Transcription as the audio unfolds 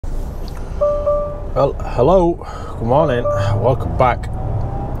Well, hello, good morning, welcome back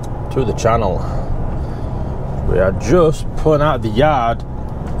to the channel. We are just pulling out of the yard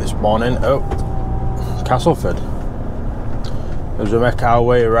this morning at Castleford as we make our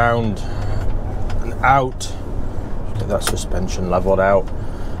way around and out. Get that suspension levelled out.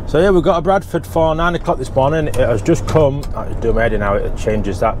 So yeah, we've got a Bradford for 9 o'clock this morning. It has just come, I do my head now, it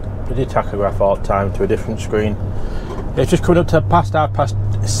changes that bloody tachograph all the time to a different screen. It's just coming up to past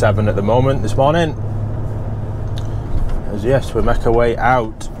 7:30 at the moment this morning. As yes, we make our way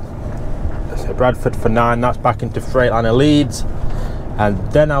out. So Bradford for 9, that's back into Freightliner Leeds. And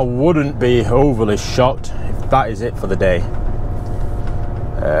then I wouldn't be overly shocked if that is it for the day.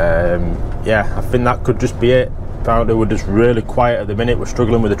 Yeah, I think that could just be it. Apparently we're just really quiet at the minute. We're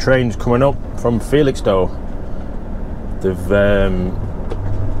struggling with the trains coming up from Felixstowe. They're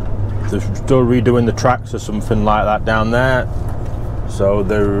still redoing the tracks or something like that down there. So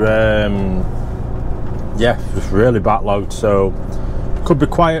they're yeah, just really backlogged. So could be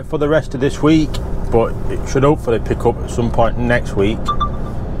quiet for the rest of this week, but it should hopefully pick up at some point next week,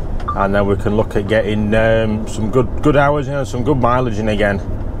 and then we can look at getting some good hours, you know, some good mileage in again.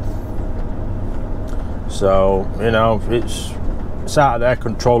 So, you know, it's out of their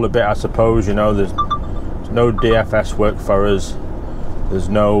control a bit, I suppose. You know, there's no DFS work for us. There's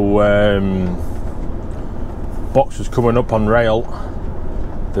no boxes coming up on rail.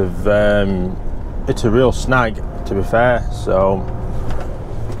 It's a real snag, to be fair. So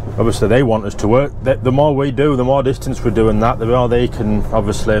obviously they want us to work. The more we do, the more distance we're doing that, the more they can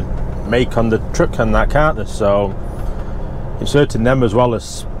obviously make on the truck and that, can't they? So it's hurting them as well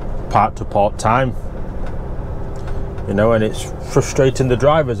as part to port time, you know, and it's frustrating the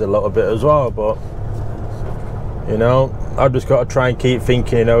drivers a little bit as well. But you know, I've just got to try and keep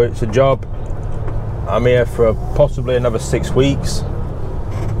thinking, you know, it's a job. I'm here for possibly another 6 weeks,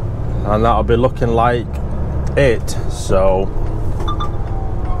 and that'll be looking like it. So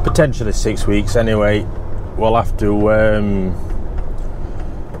potentially 6 weeks anyway. We'll have to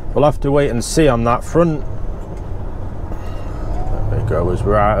wait and see on that front. There we go, as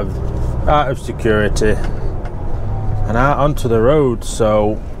we're out of security and out onto the road.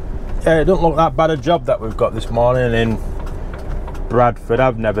 So yeah, it don't look that bad a job that we've got this morning in Bradford.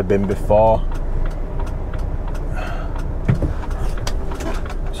 I've never been before.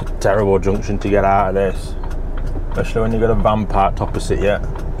 It's a terrible junction to get out of this, especially when you've got a van parked opposite you.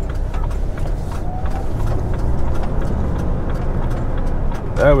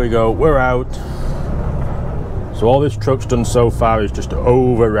 There we go, we're out. So all this truck's done so far is just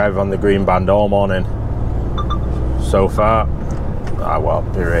over rev on the green band all morning. So far, well,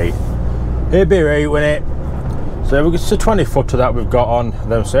 be right. It'd be right, wouldn't it? So it's a 20 footer that we've got on.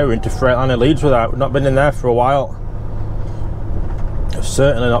 Then say we're into Freightliner Leeds with that. We've not been in there for a while. I've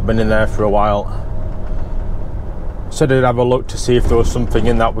certainly not been in there for a while. Said I'd have a look to see if there was something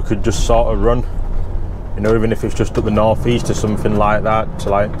in that we could just sort of run. You know, even if it's just up the northeast or something like that, to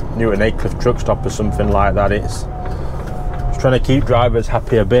like Newton Aycliffe truck stop or something like that. It's just trying to keep drivers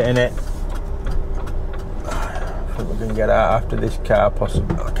happy a bit, innit? I think we can get out after this car,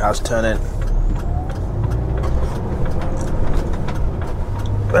 possibly. The car's turning.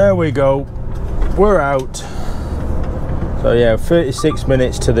 There we go, we're out. So yeah, 36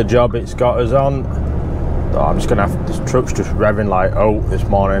 minutes to the job it's got us on. Oh, I'm just gonna have, this truck's just revving like this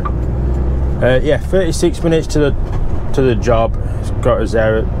morning. Yeah, 36 minutes to the job. It's got us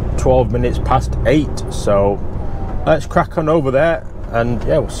there at 12 minutes past 8. So let's crack on over there and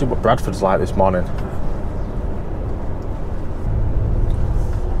yeah, we'll see what Bradford's like this morning.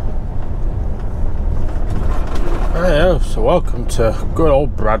 Yeah, so welcome to good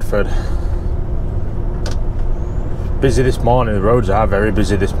old Bradford. Busy this morning, the roads are very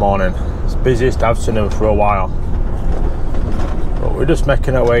busy this morning. It's the busiest I've seen them for a while. But we're just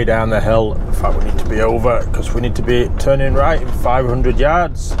making our way down the hill. In fact, we need to be over because we need to be turning right in 500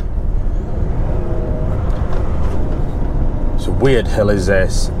 yards. It's a weird hill, is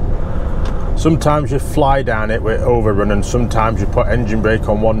this. Sometimes you fly down it with overrun, and sometimes you put engine brake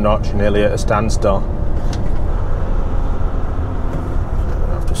on one notch and nearly at a standstill.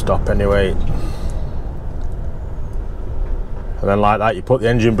 Stop anyway, and then like that you put the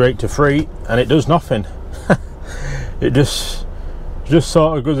engine brake to free and it does nothing. It just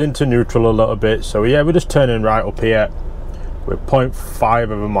sort of goes into neutral a little bit. So yeah, we're just turning right up here. We're 0.5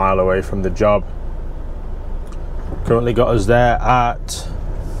 of a mile away from the job. Currently got us there at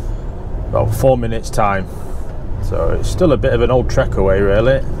about 4 minutes time, so it's still a bit of an old trek away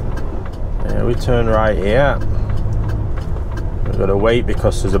really. Yeah, we turn right here. We've got to wait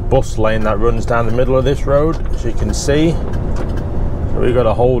because there's a bus lane that runs down the middle of this road, as you can see. So we've got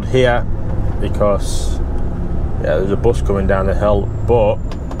to hold here because yeah, there's a bus coming down the hill, but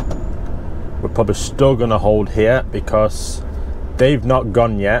we're probably still going to hold here because they've not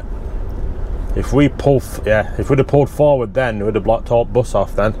gone yet. If we if we'd have pulled forward then, we would have blocked all bus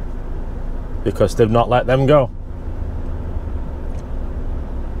off then, because they've not let them go.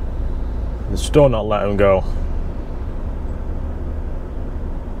 They've still not let them go.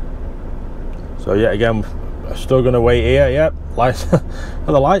 So yet again, I'm still going to wait here. Yep, lights.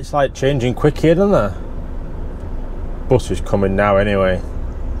 The lights like changing quick here, don't they? Bus is coming now anyway.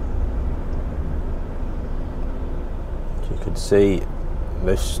 As you can see,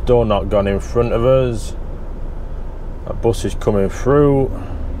 they've still not gone in front of us. That bus is coming through.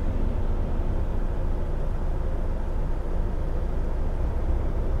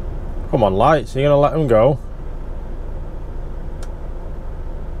 Come on, lights, are you going to let them go?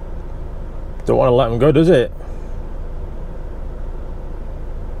 Don't want to let them go, does it?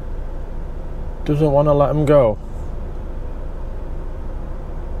 Doesn't want to let them go.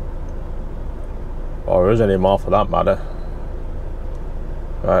 Or is any more for that matter.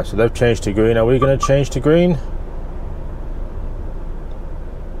 Right, so they've changed to green. Are we going to change to green?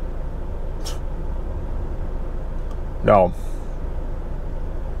 No.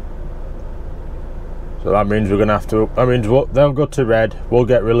 So that means we're going to have to, that means they'll go to red, we'll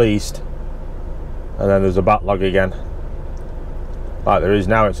get released, and then there's a backlog again. Like there is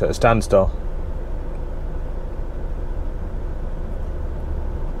now, it's at a standstill.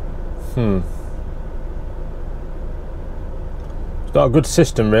 It's not a good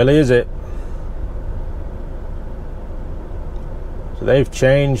system really, is it? So they've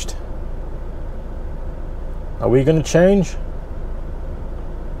changed. Are we going to change?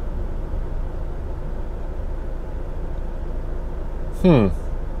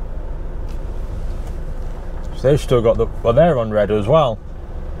 So they've still got the, well, they're on red as well.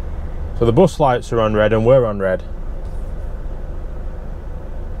 So the bus lights are on red and we're on red.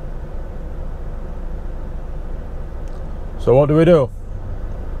 So what do we do?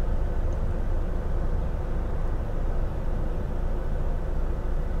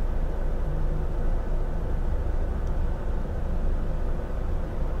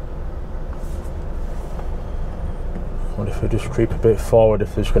 What if we just creep a bit forward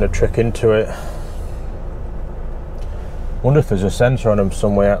if there's going to trick into it? Wonder if there's a sensor on them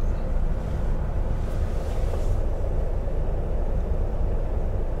somewhere.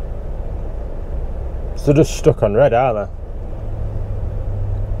 So they're just stuck on red, aren't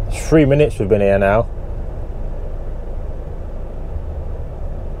they? It's 3 minutes we've been here now.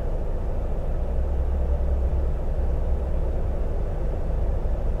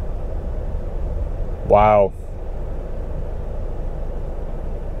 Wow.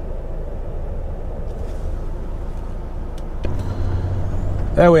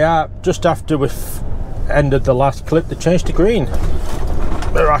 There we are, just after we've ended the last clip, they changed to green.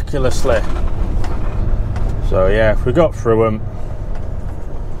 Miraculously. So yeah, if we got through them,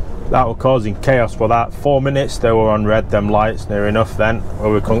 that was causing chaos for that. 4 minutes they were on red, them lights, near enough then,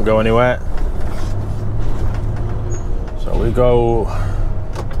 where we couldn't go anywhere. So we go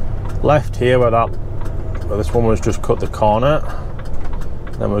left here where this woman's just cut the corner.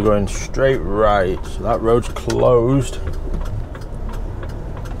 Then we're going straight right, so that road's closed.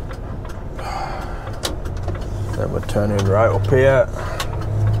 Then we're turning right up here.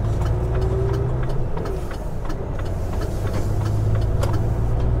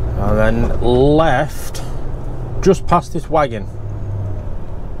 And then left, just past this wagon.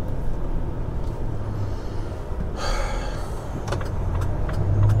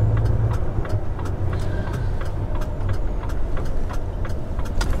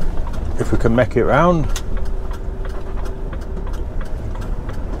 If we can make it round.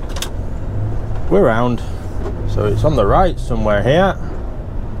 We're round. So it's on the right somewhere here.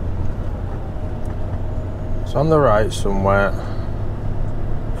 It's on the right somewhere.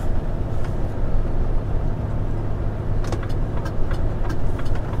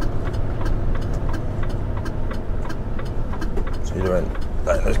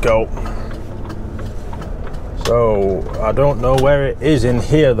 Right, let's go. So I don't know where it is in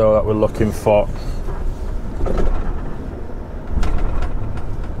here though that we're looking for.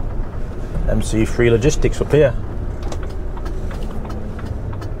 MC3 Logistics up here.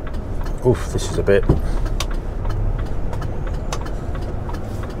 Oof, this is a bit,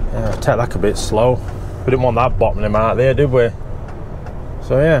 yeah, take that a bit slow. We didn't want that bottoming out there, did we?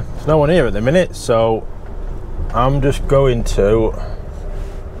 So yeah, there's no one here at the minute, so I'm just going to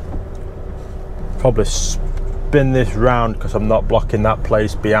probably spin this round because I'm not blocking that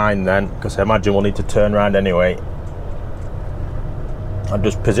place behind then, because I imagine we'll need to turn around anyway. I'm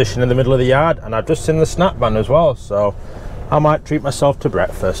just positioned in the middle of the yard, and I've just seen the snack van as well, so I might treat myself to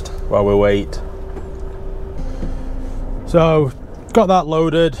breakfast while we wait. So got that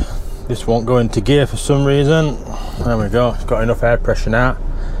loaded. This won't go into gear for some reason. There we go, it's got enough air pressure now.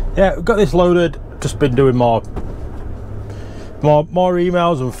 Yeah, we've got this loaded. Just been doing more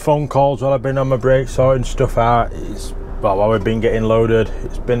emails and phone calls while I've been on my break, sorting stuff out. Well, while we've been getting loaded,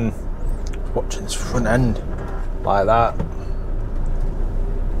 it's been watching this front end like that.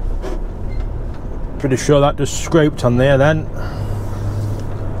 Pretty sure that just scraped on there then.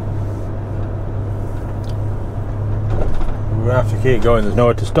 We're gonna have to keep going, there's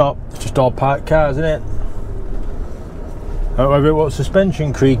nowhere to stop. It's just all parked cars, isn't it? However, it was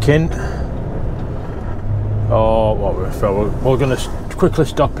suspension creaking. Oh, what we're gonna quickly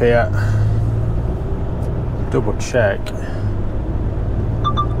stop here. Double check.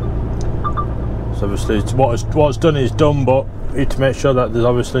 So obviously it's what's done is done, but we need to make sure that there's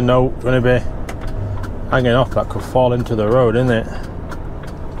obviously no going to be hanging off that could fall into the road, isn't it?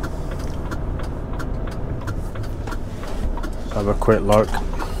 Let's have a quick look.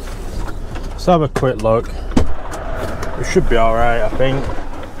 Let's have a quick look. It should be all right, I think.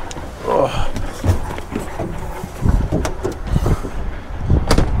 Oh.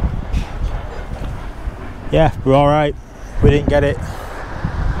 Yeah, we're all right. We didn't get it.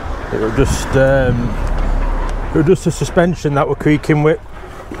 It was just a suspension that we're creaking with.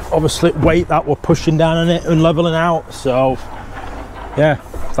 Obviously, weight that we're pushing down on it and leveling out. So, yeah,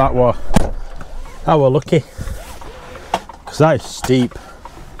 that were lucky. Because that is steep.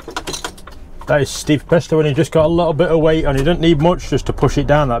 That is steep, especially when you just got a little bit of weight on. You don't need much just to push it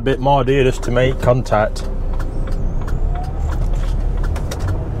down that bit more, do you? Just to make contact.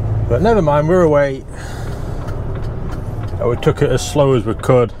 But never mind, we're away. We took it as slow as we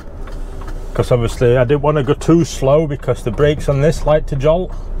could, because obviously I didn't want to go too slow because the brakes on this like to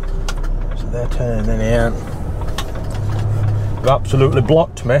jolt. So they're turning in here. They've absolutely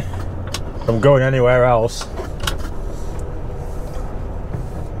blocked me from going anywhere else.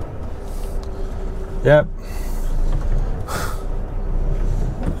 Yep.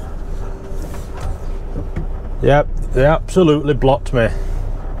 Yep, they absolutely blocked me.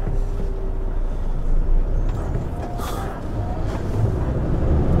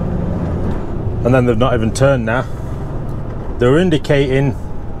 And then they've not even turned now. They were indicating,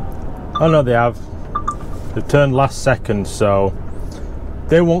 oh no they have, they've turned last second, so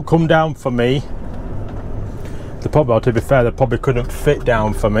they won't come down for me. They probably, to be fair, they probably couldn't fit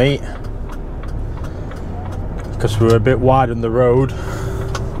down for me because we were a bit wide on the road.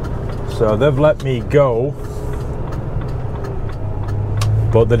 So they've let me go,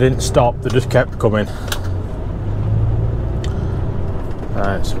 but they didn't stop, they just kept coming.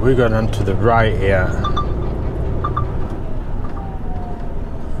 Right, so we're going on to the right here.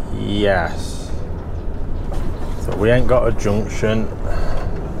 Yes. So we ain't got a junction.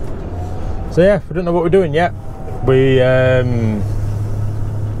 So yeah, we don't know what we're doing yet. We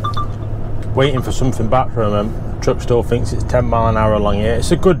waiting for something back from them. The truck still thinks it's 10 mile an hour along here. It's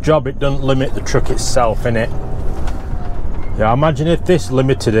a good job it doesn't limit the truck itself, innit? Yeah, imagine if this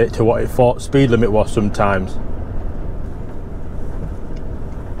limited it to what it thought speed limit was sometimes.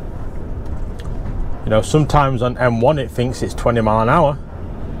 You know, sometimes on M1 it thinks it's 20 mile an hour.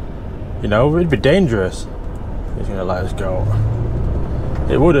 You know, it'd be dangerous. He's gonna let us go.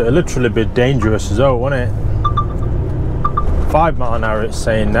 It would literally be dangerous as well, wouldn't it? 5 mile an hour it's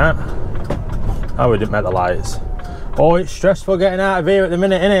saying that. Oh, we didn't make the lights. Oh, it's stressful getting out of here at the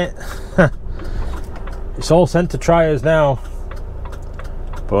minute, innit? It's all sent to triers now.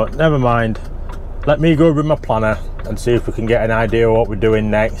 But never mind. Let me go with my planner and see if we can get an idea of what we're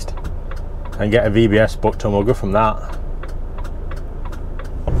doing next. And get a VBS booked and we'll go from that.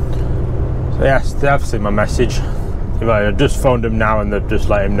 So yes, they have seen my message. I just phoned them now and they've just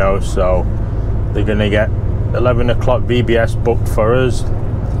let him know, so they're gonna get 11 o'clock VBS booked for us.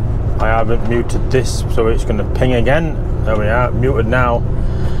 I haven't muted this, so it's gonna ping again. There we are, muted now.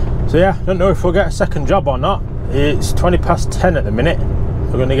 So yeah, don't know if we'll get a second job or not. It's 20 past 10 at the minute.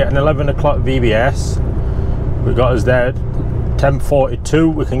 We're gonna get an 11 o'clock VBS. We got us there 10:42,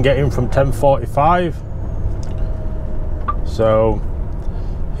 we can get in from 10:45. So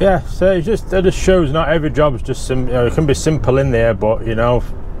yeah, so it just shows not every job's just you know, it can be simple in there, but you know,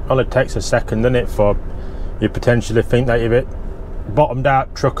 only takes a second, doesn't it, for you potentially think that you've hit bottomed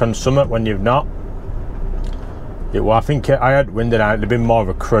out truck on summit when you've not. Yeah, well, I think I had wind and it'd have been more of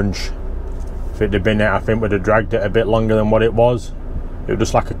a crunch. If it'd have been it, I think we'd have dragged it a bit longer than what it was. It was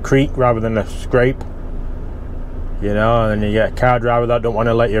just like a creak rather than a scrape. You know, and then you get a car driver that don't want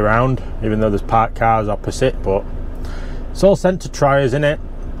to let you around, even though there's parked cars opposite. But It's all sent to triers, innit?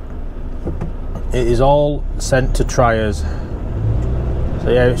 It is all sent to triers. So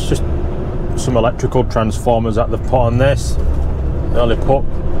yeah, it's just some electrical transformers that they've put on this. They only put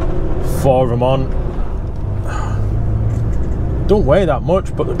 4 of them on. Don't weigh that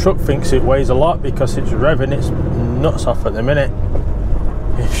much, but the truck thinks it weighs a lot because it's revving its nuts off at the minute.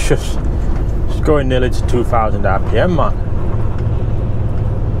 It's just going nearly to 2,000 RPM, man.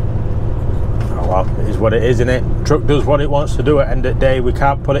 Oh well, it is what it is, innit? Truck does what it wants to do at the end of the day. We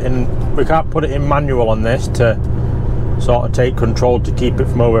can't put it in manual on this to sort of take control to keep it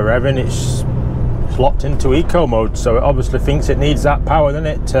from over revving. It's locked into eco mode, so it obviously thinks it needs that power, doesn't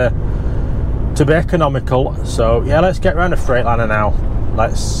it, to be economical. So yeah, let's get around the Freightliner now.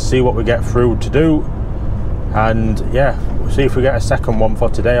 Let's see what we get through to do, and yeah, we'll see if we get a second one for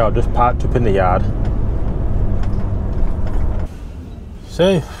today or just parked up in the yard.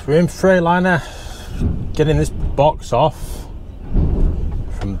 So we're in Freightliner, getting this box off.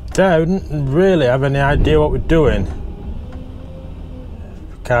 From there, I didn't really have any idea what we're doing.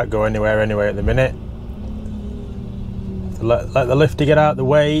 Can't go anywhere anyway at the minute. Let the lifter get out of the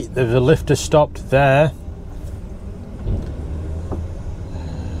way. There's a lifter stopped there.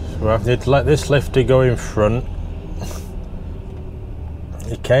 So I need to let this lifter go in front.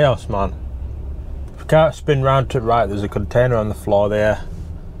 It's chaos, man. If we can't spin round to the right, there's a container on the floor there.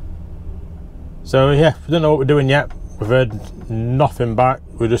 So yeah, we don't know what we're doing yet. We've heard nothing back.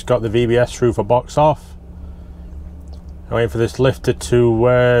 We just got the VBS through for box off. I'm waiting for this lifter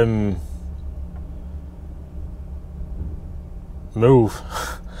to move,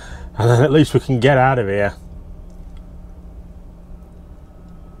 and then at least we can get out of here.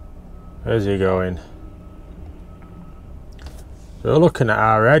 Where's he going? So we're looking at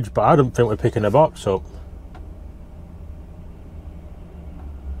our edge, but I don't think we're picking the box up.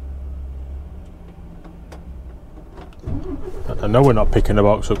 I know we're not picking the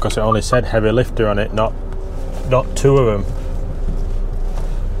box up because it only said heavy lifter on it, not 2 of them.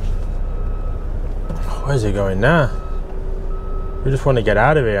 Where's he going now? We just want to get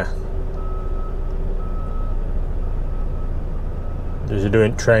out of here. Is he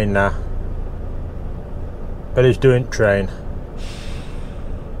doing train now? But he's doing train.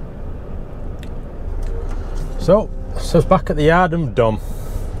 So it's back at the yard and done.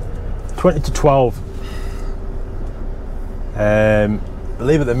 20 to 12.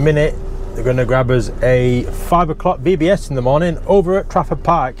 Believe at the minute they're going to grab us a 5 o'clock VBS in the morning over at Trafford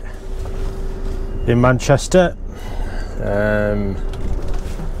Park in Manchester. So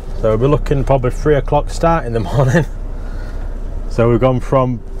we'll be looking probably 3 o'clock start in the morning. So we're going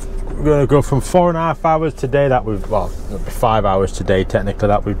to go from 4.5 hours today that we've, well, it'll be 5 hours today technically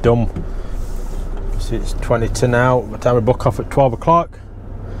that we've done. See, it's 20 to now. By the time we book off at 12 o'clock,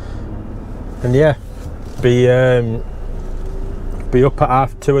 and yeah, be up at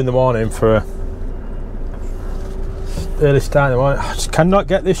 2:30 in the morning for a early start in the morning. I just cannot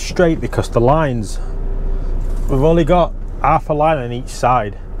get this straight because the lines, we've only got half a line on each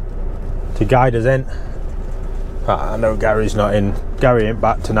side to guide us in. I know Gary's not in. Gary ain't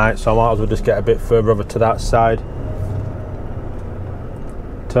back tonight, so I might as well just get a bit further over to that side,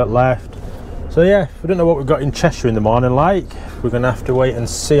 to the left. So yeah, we don't know what we've got in Cheshire in the morning like. We're gonna have to wait and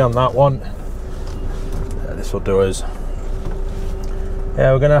see on that one. Yeah, this will do us.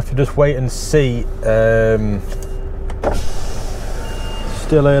 Yeah, we're gonna have to just wait and see.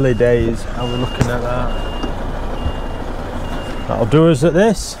 Still early days. How we're looking at that. That'll do us at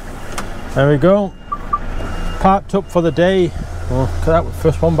this. There we go. Parked up for the day. Well, that was the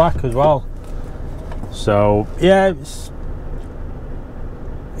first one back as well. So yeah,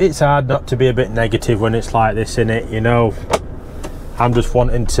 it's hard not to be a bit negative when it's like this, innit? You know, I'm just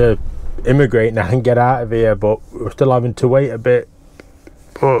wanting to immigrate now and get out of here, but we're still having to wait a bit.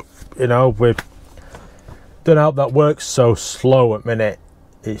 But you know, we don't help that works so slow at minute.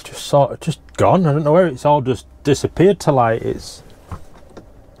 It's just sort of just gone. I don't know where it's all just disappeared to. Like, it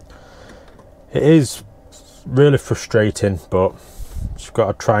is really frustrating, but just got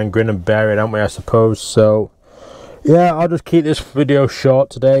to try and grin and bear it, haven't we, I suppose. So yeah, I'll just keep this video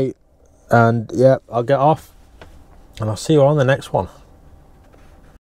short today, and yeah, I'll get off and I'll see you on the next one.